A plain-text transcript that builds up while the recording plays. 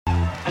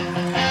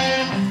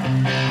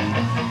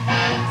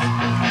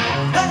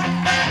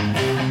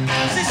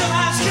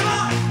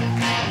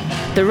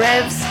The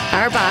Revs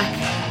are back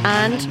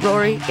and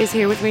Rory is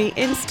here with me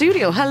in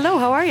studio. Hello,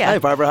 how are you? Hi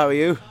Barbara, how are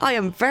you? I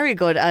am very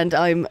good and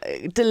I'm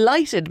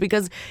delighted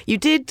because you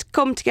did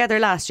come together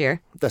last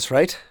year. That's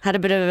right. Had a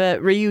bit of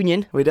a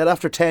reunion. We did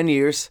after 10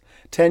 years.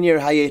 10-year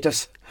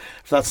hiatus,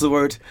 if that's the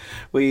word.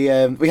 We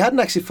hadn't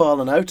actually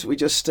fallen out. We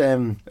just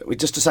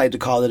decided to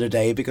call it a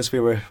day because we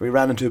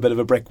ran into a bit of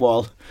a brick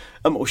wall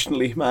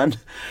emotionally, man.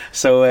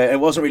 So it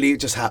wasn't really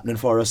just happening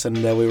for us, and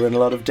we were in a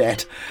lot of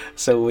debt.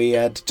 So we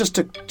just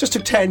took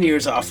 10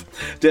 years off,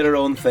 did our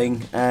own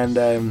thing,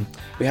 and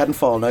we hadn't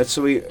fallen out.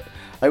 So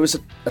I was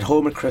at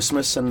home at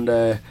Christmas, and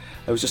I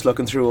was just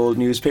looking through old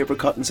newspaper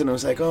cuttings, and I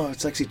was like, oh,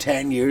 it's actually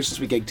 10 years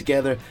since we gigged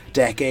together,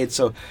 decade.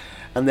 So.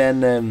 And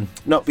then,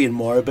 not being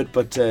morbid,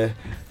 but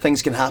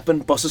things can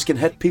happen. Buses can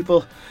hit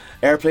people,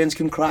 airplanes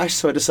can crash.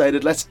 So I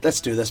decided let's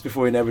do this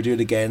before we never do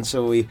it again.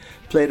 So we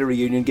played a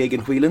reunion gig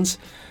in Whelan's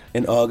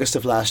in August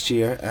of last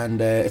year,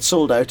 and it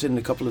sold out in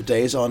a couple of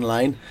days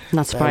online.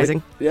 Not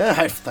surprising.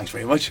 Thanks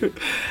very much.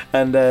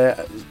 And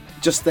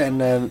just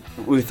then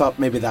we thought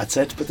maybe that's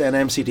it. But then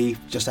MCD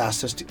just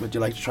asked us, would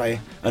you like to try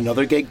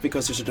another gig,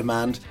 because there's a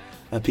demand.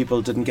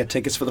 People didn't get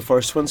tickets for the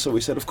first one, so we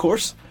said, of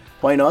course.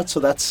 Why not? So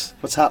that's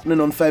what's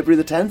happening on February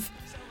the 10th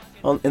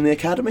in the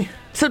Academy.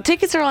 So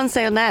tickets are on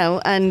sale now,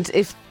 and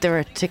if there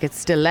are tickets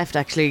still left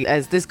actually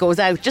as this goes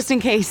out, just in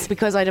case,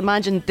 because I'd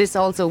imagine this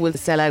also will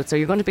sell out. So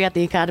you're going to be at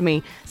the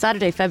Academy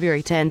Saturday,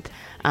 February 10th,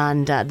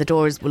 and the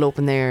doors will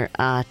open there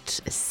at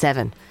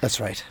 7.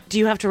 That's right. Do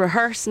you have to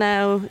rehearse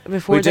now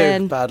before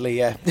then? We do, badly,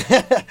 yeah.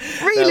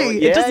 Really?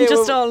 Yeah, it doesn't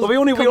just all we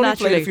only naturally.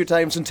 played a few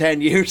times in 10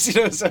 years,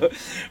 so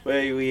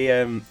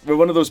we're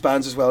one of those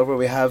bands as well where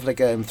we have like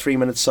a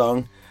 3-minute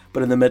song,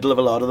 but in the middle of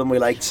a lot of them we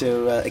like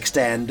to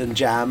extend and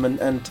jam,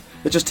 and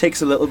it just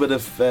takes a little bit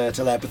of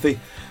telepathy.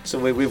 So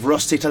we've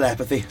rusty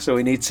telepathy, so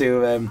we need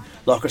to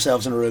lock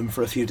ourselves in a room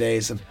for a few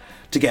days and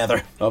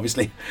together,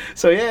 obviously.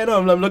 So yeah, no,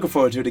 I'm looking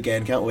forward to it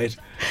again, can't wait.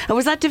 And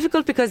was that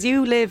difficult because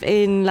you live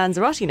in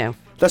Lanzarote now?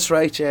 That's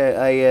right, yeah.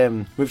 I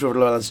moved over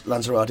to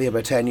Lanzarote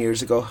about 10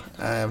 years ago,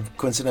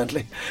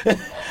 coincidentally.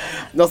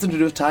 Nothing to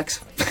do with tax.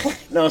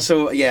 No,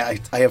 so yeah,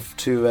 I have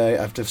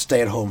to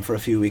stay at home for a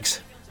few weeks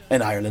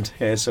in Ireland.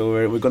 Yeah, so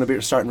we're going to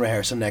be starting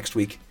rehearsing next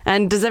week.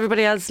 And does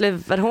everybody else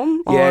live at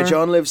home? Or? Yeah,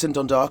 John lives in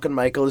Dundalk and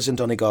Michael is in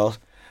Donegal.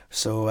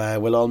 So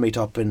we'll all meet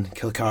up in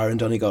Kilcar and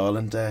Donegal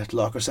and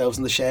lock ourselves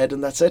in the shed,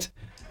 and that's it.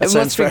 That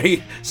sounds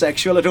very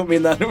sexual. I don't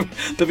mean that.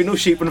 There'll be no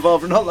sheep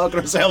involved. We're not locking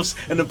ourselves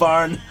in a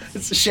barn.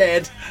 It's a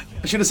shed.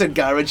 I should have said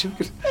garage. I'm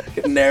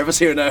getting nervous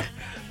here now.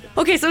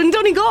 Okay, so in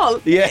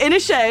Donegal, in a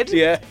shed,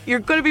 you're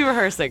going to be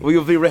rehearsing.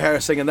 We'll be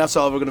rehearsing, and that's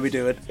all we're going to be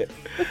doing.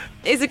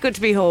 Is it good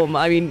to be home?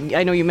 I mean,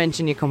 I know you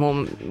mentioned you come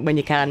home when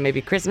you can,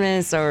 maybe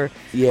Christmas or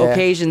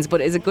occasions,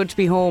 but is it good to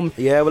be home?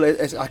 Yeah, well,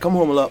 I come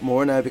home a lot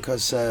more now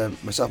because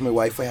myself and my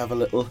wife, we have a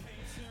little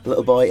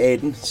boy,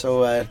 Aidan,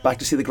 so back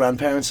to see the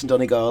grandparents in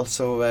Donegal.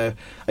 So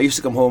I used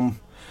to come home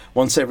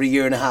once every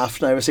year and a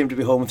half. Now I seem to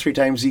be home 3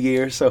 times a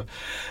year. So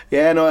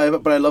yeah, no,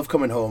 but I love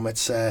coming home.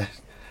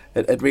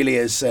 It really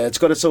is. It's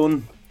got its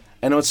own.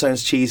 I know it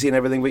sounds cheesy and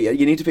everything, but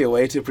you need to be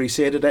away to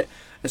appreciate it.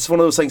 It's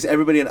one of those things.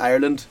 Everybody in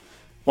Ireland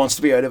wants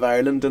to be out of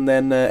Ireland, and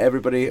then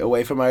everybody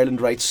away from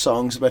Ireland writes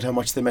songs about how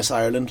much they miss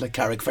Ireland, like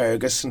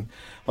Carrickfergus and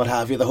what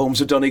have you, the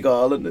homes of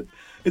Donegal, and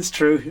it's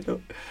true, you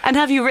know. And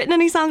have you written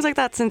any songs like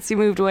that since you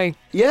moved away?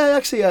 Yeah,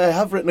 actually, I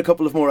have written a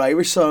couple of more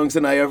Irish songs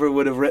than I ever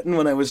would have written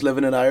when I was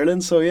living in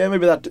Ireland. So yeah,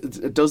 maybe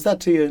it does that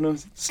to you. You know,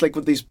 it's like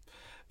with these,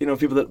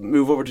 people that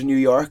move over to New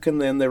York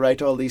and then they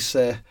write all these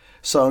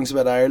songs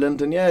about Ireland,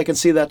 and yeah, I can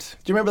see that.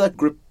 Do you remember that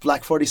group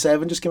Black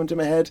 47 just came into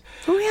my head?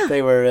 Oh yeah.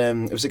 They were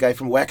it was a guy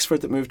from Wexford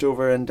that moved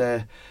over, and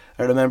I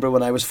remember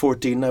when I was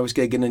 14 I was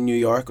gigging in New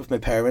York with my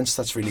parents.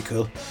 That's really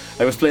cool.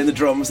 I was playing the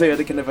drums. They had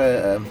a kind of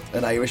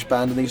an Irish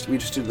band, and we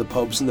used to do the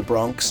pubs in the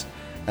Bronx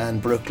and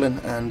Brooklyn,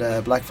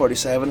 and Black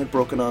 47 had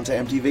broken onto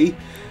MTV,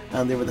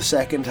 and they were the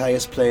second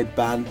highest played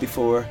band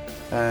before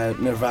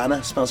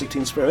Nirvana, Smells Like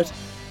Teen Spirit,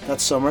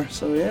 that summer.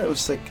 So yeah, it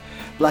was like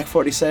Black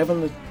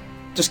 47 that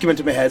just came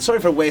into my head. Sorry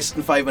for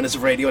wasting 5 minutes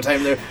of radio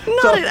time there.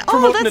 Not at all.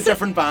 Promoting a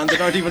different band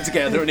that aren't even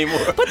together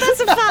anymore. But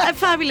that's a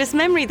fabulous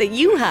memory that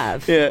you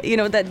have. Yeah.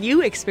 That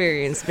you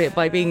experienced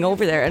by being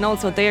over there, and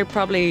also they're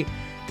probably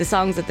the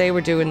songs that they were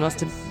doing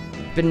must have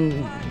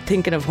been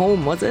thinking of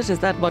home. Was it? Is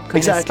that what kind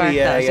of sparked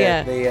that?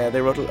 Yeah.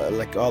 They wrote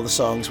like all the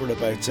songs were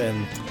about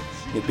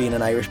being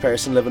an Irish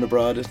person living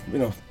abroad.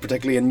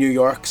 Particularly in New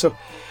York. So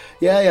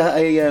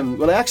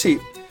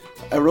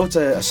I wrote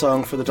a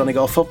song for the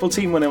Donegal football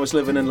team when I was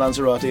living in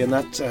Lanzarote, and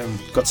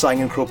that got sang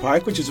in Croke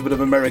Park, which is a bit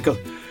of a miracle.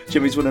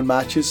 Jimmy's winning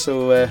matches,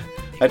 so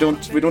we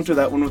don't do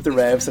that one with the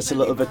Revs. That's a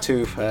little bit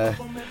too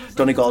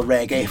Donegal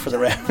reggae for the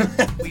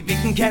Revs. We've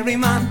beaten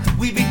Kerryman,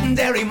 we've beaten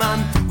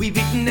Derryman, we've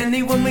beaten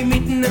anyone we're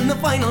meeting in the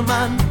final,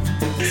 man.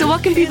 So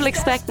what can people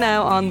expect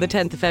now on the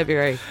 10th of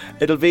February?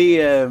 It'll be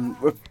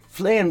we're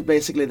playing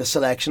basically the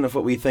selection of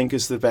what we think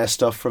is the best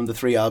stuff from the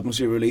 3 albums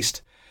we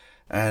released.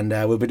 And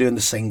we'll be doing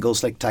the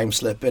singles like Time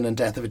Slipping and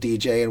Death of a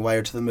DJ and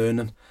Wired to the Moon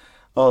and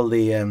all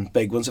the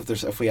big ones.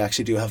 If we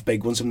actually do have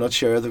big ones, I'm not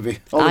sure. There'll be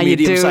all the You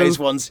do. medium-sized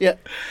ones. Yeah.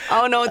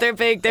 Oh no, they're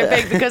big. They're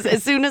big because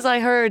as soon as I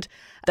heard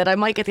that I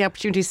might get the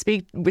opportunity to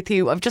speak with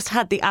you, I've just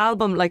had the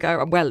album,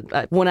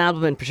 one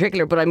album in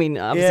particular, but I mean,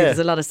 obviously there's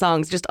a lot of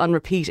songs just on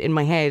repeat in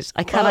my head.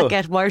 I cannot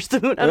get Wires to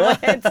the Moon on my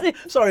head since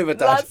Sorry about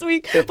that. last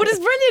week. But it's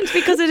brilliant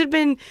because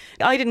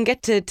I didn't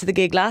get to the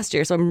gig last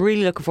year, so I'm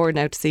really looking forward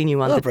now to seeing you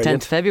on the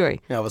brilliant. 10th of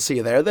February. Yeah, we'll see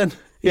you there then.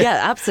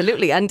 Yeah,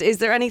 absolutely. And is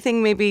there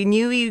anything maybe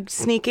new you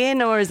sneak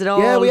in, or is it all?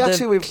 Yeah, we've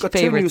got favourites?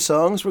 2 new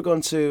songs. We're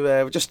going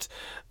to just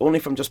only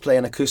from just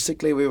playing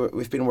acoustically.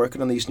 We've been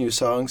working on these new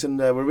songs, and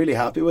we're really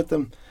happy with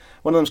them.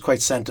 One of them's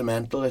quite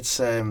sentimental. It's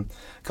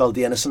called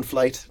The Innocent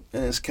Flight,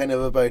 and it's kind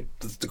of about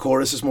the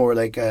chorus is more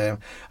like I'll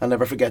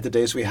never forget the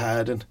days we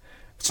had, and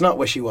it's not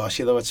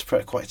wishy-washy though. It's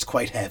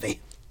quite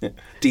heavy,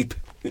 deep.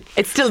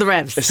 It's still the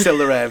Revs. It's still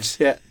the Revs,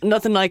 yeah.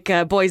 Nothing like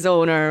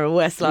Boyzone or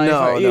Westlife.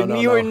 No,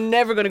 you were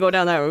never going to go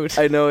down that route.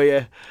 I know,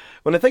 yeah.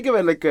 When I think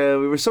about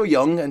we were so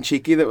young and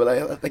cheeky that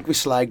I think we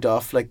slagged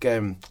off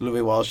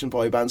Louis Walsh and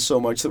boy bands so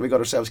much that we got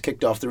ourselves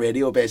kicked off the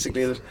radio.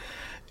 Basically,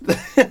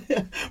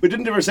 we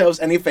didn't do ourselves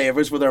any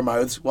favours with our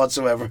mouths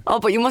whatsoever. Oh,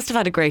 but you must have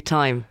had a great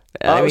time.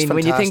 It was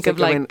when you think of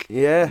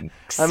fantastic.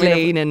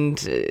 Slain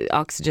and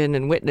Oxygen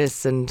and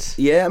Witness and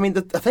yeah, I mean,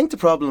 I think the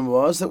problem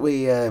was that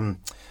we.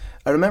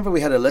 I remember we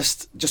had a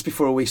list just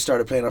before we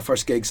started playing our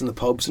first gigs in the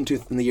pubs in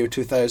the year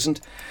 2000,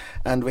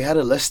 and we had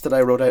a list that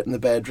I wrote out in the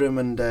bedroom,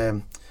 and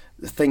the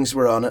things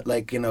were on it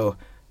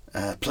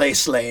play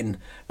Slain,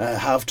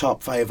 have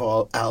top 5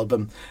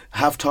 album,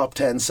 have top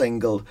 10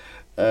 single,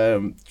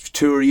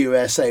 tour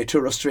USA,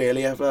 tour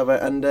Australia, blah, blah.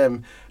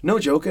 And no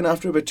joking,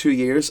 after about 2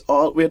 years,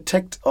 we had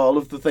ticked all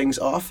of the things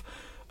off,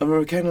 and we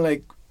were kind of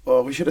like,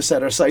 oh, we should have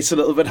set our sights a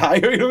little bit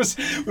higher.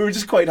 We were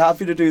just quite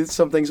happy to do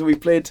some things. We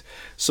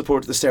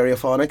supported the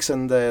Stereophonics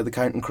and the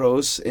Counting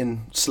Crows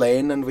in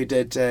Slane, and we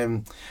did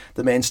the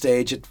main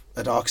stage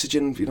at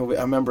Oxygen.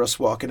 I remember us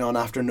walking on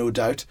after No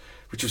Doubt,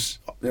 which was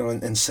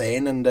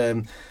insane,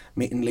 and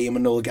meeting Liam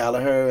and Noel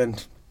Gallagher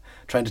and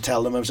trying to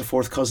tell them I was a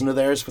fourth cousin of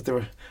theirs, but they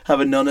were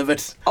having none of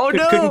it. Oh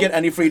no! Couldn't get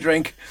any free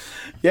drink.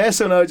 Yeah,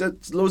 so now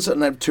loads of,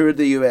 and I've toured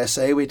the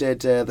USA. We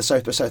did the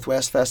South by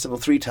Southwest Festival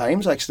 3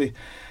 times actually.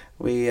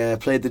 We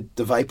played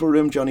the Viper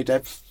Room, Johnny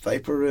Depp's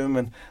Viper Room,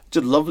 and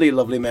just lovely,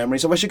 lovely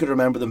memories. I wish I could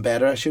remember them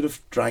better. I should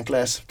have drank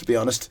less, to be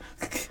honest.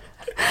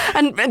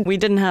 And we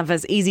didn't have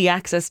as easy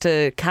access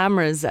to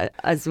cameras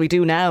as we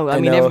do now. I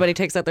mean, everybody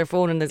takes out their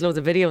phone and there's loads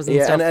of videos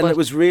and stuff. And it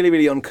was really,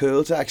 really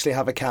uncool to actually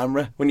have a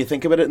camera when you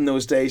think about it in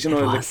those days.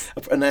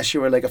 Unless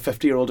you were like a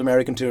 50-year-old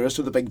American tourist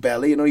with a big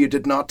belly, you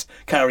did not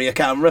carry a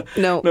camera.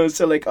 No.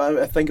 So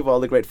I think of all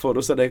the great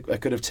photos that I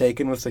could have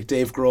taken with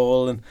Dave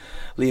Grohl and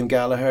Liam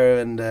Gallagher,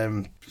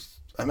 and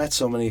I met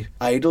so many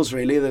idols,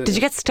 really. Did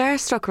you get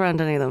starstruck around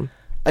any of them?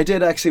 I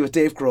did, actually, with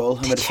Dave Grohl.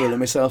 I made a fool of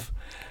myself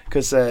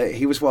because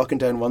he was walking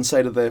down one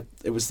side of it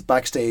was the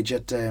backstage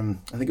at, I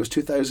think it was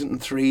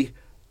 2003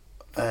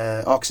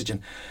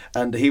 Oxygen,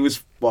 and he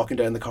was walking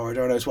down the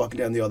corridor and I was walking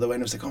down the other way,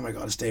 and I was like, oh my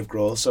God, it's Dave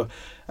Grohl. So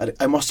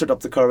I mustered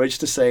up the courage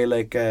to say,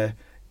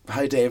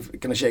 hi Dave,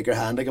 can I shake your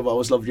hand? I've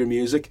always loved your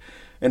music.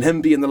 And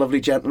him being the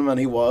lovely gentleman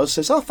he was,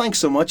 says, oh, thanks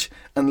so much,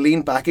 and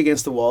leaned back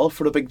against the wall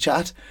for a big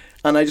chat.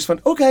 And I just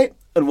went, okay,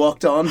 and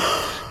walked on.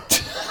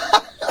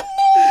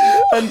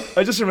 And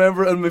I just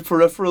remember in my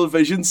peripheral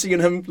vision seeing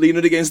him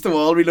leaning against the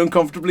wall really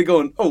uncomfortably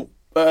going,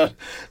 have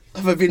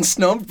I been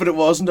snubbed? But it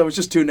wasn't. I was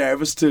just too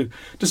nervous to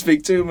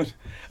speak to him.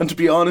 And to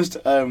be honest,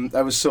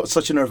 I was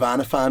such a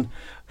Nirvana fan.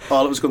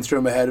 All that was going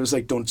through my head was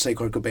like, don't say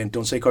Kurt Cobain,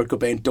 don't say Kurt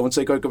Cobain, don't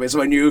say Kurt Cobain.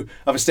 So I knew if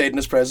I stayed in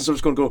his presence, I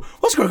was going to go,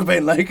 what's Kurt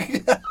Cobain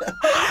like?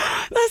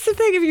 That's the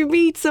thing, if you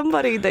meet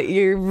somebody that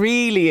you're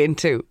really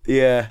into,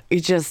 you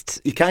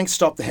can't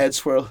stop the head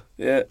swirl.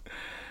 Yeah.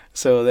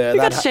 So you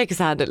got to shake his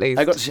hand at least.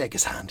 I got to shake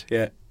his hand,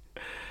 yeah.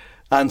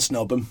 And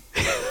snub him.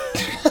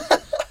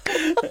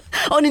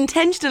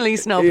 Unintentionally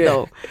snub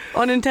though.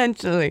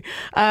 Unintentionally.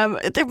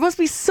 There must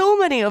be so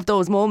many of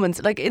those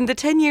moments. Like in the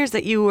 10 years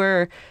that you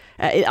were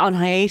on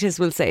hiatus,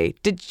 we'll say,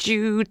 did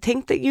you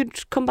think that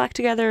you'd come back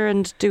together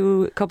and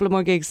do a couple of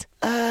more gigs?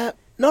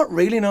 Not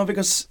really, no,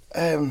 because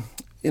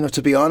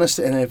to be honest,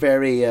 in a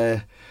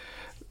very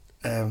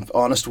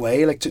honest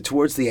way,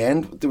 towards the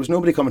end, there was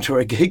nobody coming to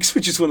our gigs,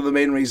 which is one of the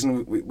main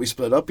reasons we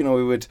split up.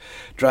 We would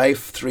drive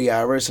 3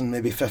 hours and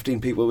maybe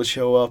 15 people would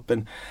show up,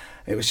 and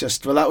it was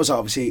just, that was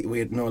obviously, we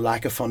had no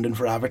lack of funding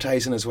for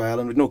advertising as well,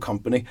 and we had no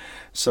company.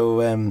 So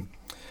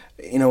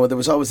there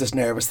was always this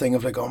nervous thing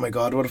of oh my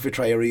God, what if we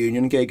try a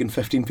reunion gig and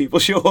 15 people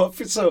show up?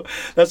 So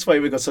that's why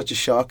we got such a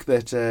shock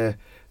that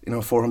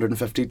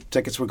 450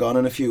 tickets were gone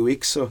in a few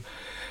weeks. So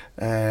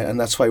and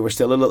that's why we're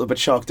still a little bit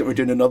shocked that we're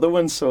doing another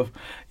one. So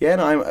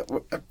I'm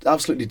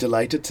absolutely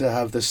delighted to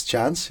have this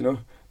chance.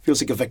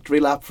 Feels like a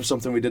victory lap for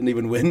something we didn't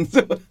even win.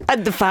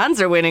 And the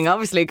fans are winning,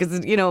 obviously,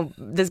 because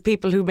there's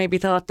people who maybe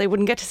thought they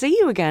wouldn't get to see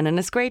you again, and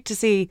it's great to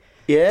see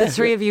the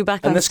 3 of you back on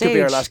stage. And this could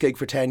be our last gig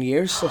for 10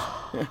 years. So,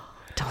 yeah.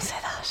 Don't say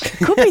that.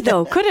 Could be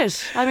though, could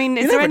it? I mean,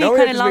 is You there never any know,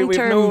 kind of because we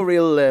have no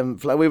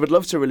long-term... real. We would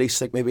love to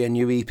release like maybe a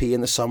new EP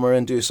in the summer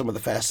and do some of the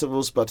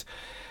festivals, but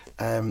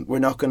we're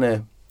not going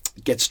to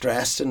get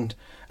stressed and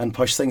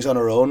push things on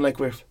our own. Like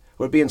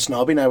we're being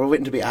snobby now. We're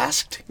waiting to be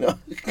asked. You know.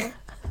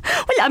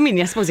 Well, I mean,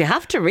 I suppose you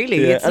have to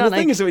really. Yeah. It's And not the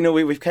thing like... is,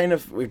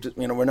 that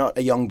we're not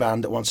a young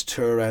band that wants to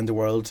tour around the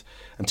world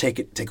and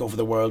take over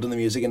the world in the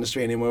music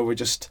industry anymore. We're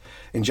just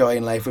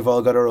enjoying life. We've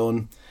all got our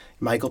own.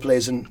 Michael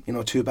plays in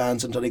 2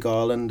 bands in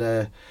Donegal,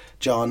 and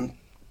John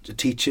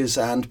teaches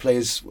and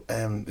plays.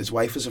 His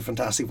wife is a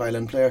fantastic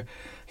violin player.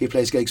 He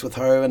plays gigs with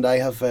her, and I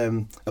have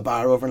a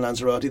bar over in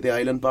Lanzarote, the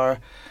Island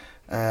Bar.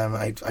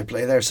 I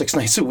play there 6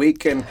 nights a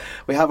week, and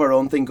we have our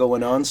own thing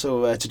going on.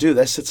 So to do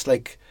this,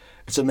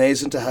 it's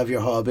amazing to have your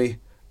hobby.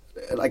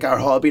 Like our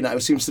hobby now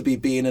seems to be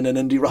being in an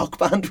indie rock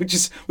band,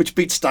 which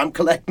beats stamp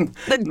collecting.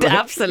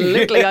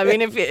 Absolutely. I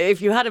mean, if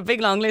you had a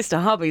big long list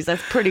of hobbies,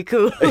 that's pretty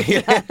cool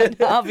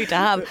hobby to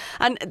have.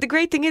 And the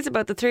great thing is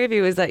about the three of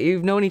you is that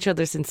you've known each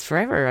other since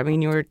forever. I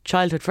mean, you were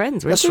childhood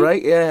friends, weren't That's you?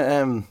 right.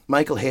 Yeah.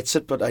 Michael hates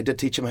it, but I did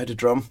teach him how to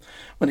drum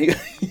when he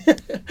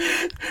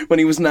when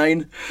he was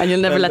 9. And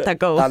you'll never let that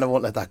go. And I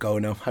won't let that go.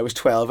 No, I was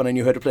 12 and I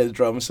knew how to play the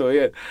drums. So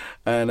yeah,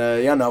 and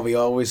we're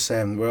always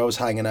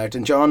hanging out.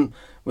 And John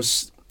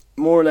was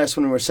more or less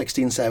when we were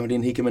 16,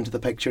 17, he came into the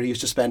picture. He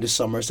used to spend his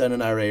summers down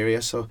in our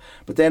area. So,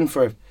 but then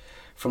from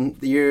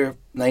the year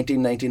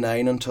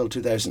 1999 until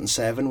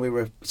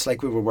 2007, it's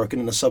like we were working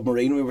in a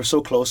submarine. We were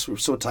so close, we were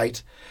so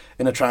tight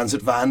in a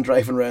transit van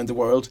driving around the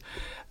world.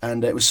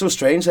 And it was so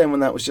strange then when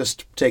that was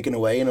just taken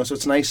away, so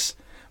it's nice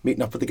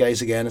meeting up with the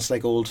guys again. It's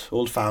like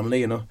old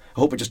family, I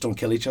hope we just don't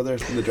kill each other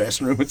in the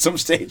dressing room at some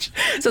stage.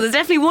 So there's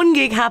definitely one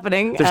gig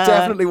happening. There's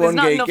definitely one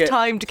gig. There's gig. not enough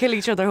time to kill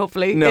each other,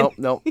 hopefully. No.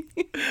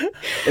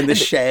 In the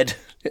shed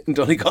in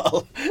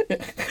Donegal.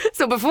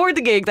 So before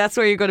the gig, that's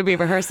where you're going to be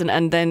rehearsing,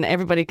 and then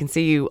everybody can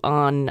see you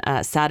on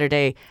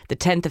Saturday, the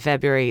 10th of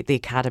February, the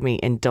Academy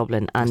in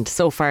Dublin. And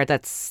so far,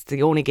 that's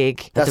the only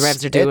gig that the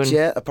Revs are doing.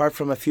 Yeah, apart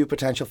from a few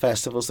potential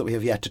festivals that we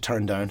have yet to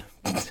turn down.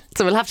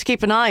 So we'll have to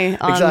keep an eye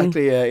on.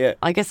 Exactly. Yeah.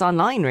 I guess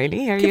online,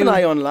 really. Keep an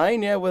eye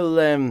online. Yeah, we'll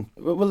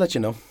let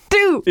you know.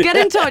 Do get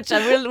in touch,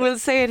 and we'll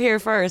say it here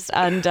first.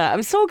 And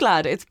I'm so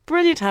glad. It's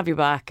brilliant to have you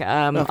back.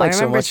 I remember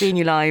so much. seeing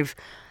you live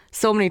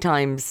so many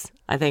times.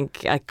 I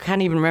think I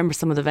can't even remember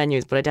some of the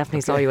venues, but I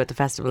definitely saw you at the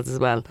festivals as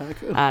well.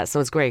 Cool. So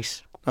it's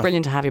great.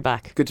 Brilliant to have you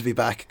back. Good to be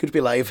back. Good to be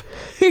live.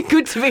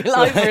 Good to be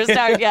live for a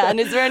start, yeah. And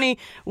is there any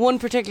one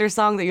particular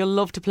song that you'll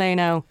love to play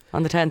now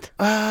on the 10th?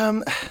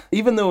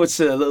 Even though it's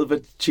a little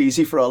bit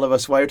cheesy for all of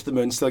us, Wired to the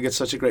Moon still gets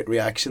such a great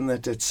reaction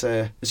that it's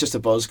just a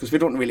buzz, because we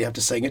don't really have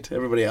to sing it.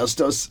 Everybody else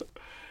does.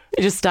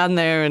 You just stand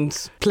there and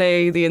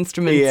play the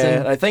instruments.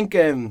 Yeah, I think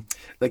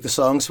like the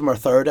songs from our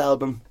 3rd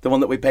album, the one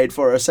that we paid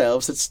for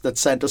ourselves, that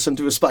sent us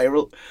into a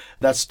spiral,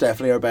 that's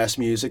definitely our best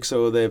music.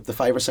 So the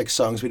 5 or 6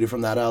 songs we do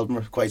from that album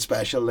are quite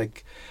special,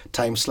 like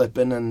Time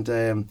Slipping, and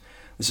there's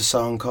a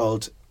song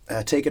called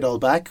Take It All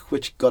Back,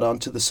 which got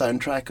onto the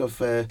soundtrack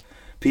of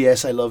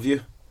P.S. I Love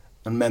You,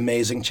 an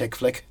amazing chick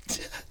flick.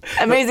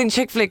 Amazing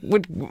chick flick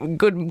with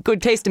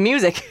good taste in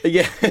music.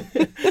 Yeah,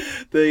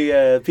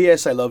 the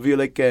P.S. I Love You,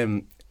 like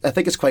I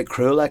think it's quite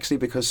cruel actually,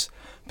 because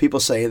people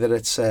say that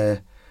it's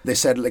they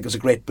said like it was a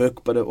great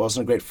book but it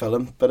wasn't a great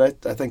film, but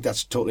I think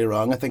that's totally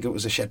wrong. I think it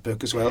was a shit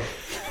book as well.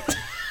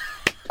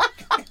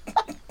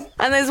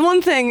 And there's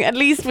one thing, at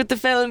least with the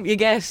film, you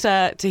get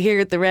to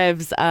hear the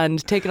Revs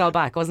and Take It All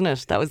Back, wasn't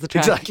it? That was the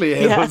track. Exactly,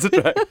 yeah. That was the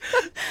track.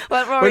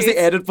 Well, Rory, where's the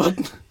edit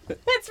button?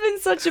 It's been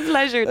such a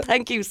pleasure.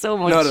 Thank you so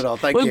much. Not at all,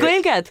 thank you.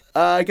 Well, Gaelgad.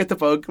 Get the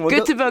bug.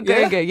 Good to bug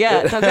Gaelga,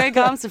 yeah. Tá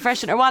Gaelga am sa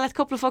freshen. Well, it's a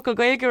couple of focal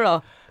Gaelga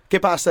raw. Que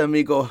pasa,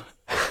 amigo?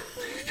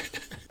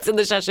 It's in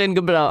the Shashin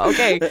Gabra.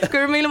 Okay,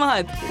 Gura Mila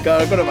Mahad. Go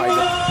to Michael.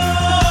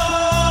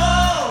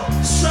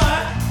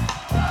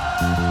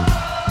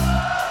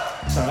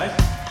 It's alright.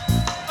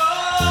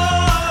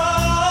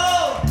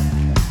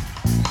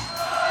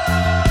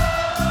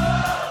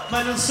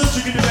 Man, I'm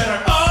such a good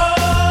better.